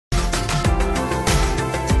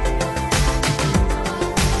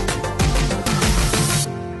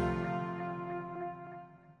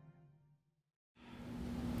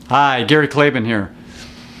Hi, Gary Klaban here.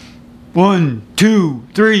 1, 2,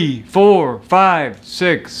 3, 4, 5,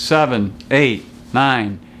 6, 7, 8,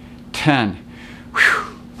 9, 10.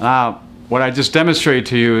 What I just demonstrated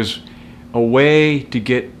to you is a way to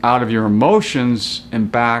get out of your emotions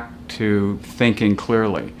and back to thinking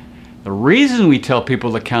clearly. The reason we tell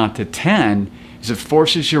people to count to 10 is it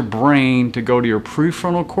forces your brain to go to your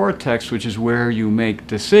prefrontal cortex, which is where you make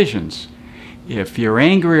decisions. If you're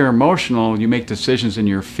angry or emotional, you make decisions in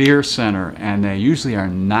your fear center, and they usually are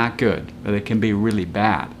not good, or they can be really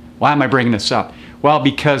bad. Why am I bringing this up? Well,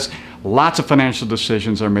 because lots of financial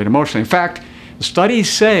decisions are made emotionally. In fact, studies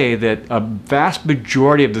say that a vast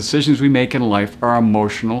majority of decisions we make in life are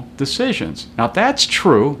emotional decisions. Now, if that's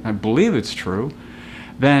true, I believe it's true,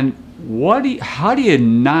 then how do you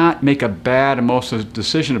not make a bad emotional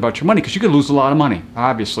decision about your money? Because you could lose a lot of money,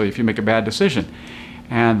 obviously, if you make a bad decision.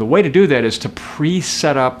 And the way to do that is to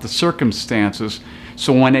pre-set up the circumstances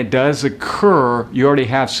so when it does occur, you already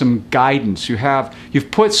have some guidance.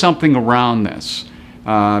 You've put something around this.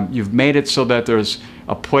 You've made it so that there's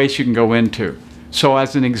a place you can go into. So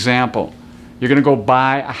as an example, you're going to go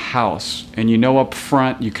buy a house, and you know up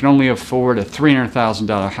front you can only afford a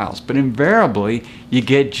 $300,000 house. But invariably, you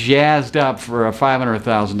get jazzed up for a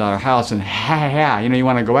 $500,000 house, and you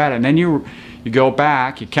want to go at it. And then you go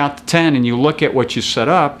back, you count to 10, and you look at what you set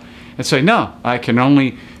up and say, no, I can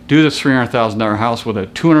only do this $300,000 house with a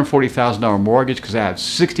 $240,000 mortgage because I have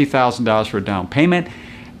 $60,000 for a down payment,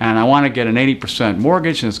 and I want to get an 80%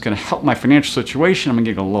 mortgage, and it's going to help my financial situation. I'm going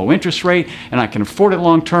to get a low interest rate, and I can afford it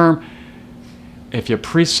long term. If you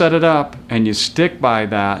preset it up and you stick by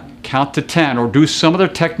that, count to 10, or do some other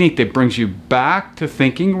technique that brings you back to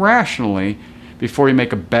thinking rationally before you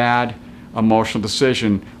make a bad emotional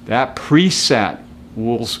decision, that preset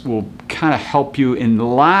will kind of help you in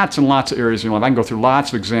lots and lots of areas in your life. I can go through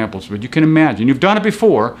lots of examples, but you can imagine, you've done it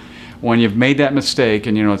before, when you've made that mistake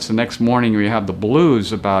and it's the next morning where you have the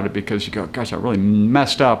blues about it because you go, gosh, I really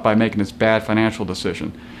messed up by making this bad financial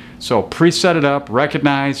decision. So preset it up,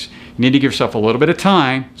 recognize you need to give yourself a little bit of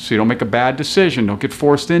time so you don't make a bad decision, don't get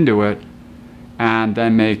forced into it, and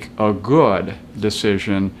then make a good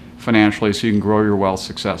decision financially so you can grow your wealth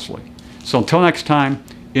successfully. So until next time,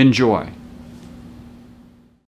 enjoy.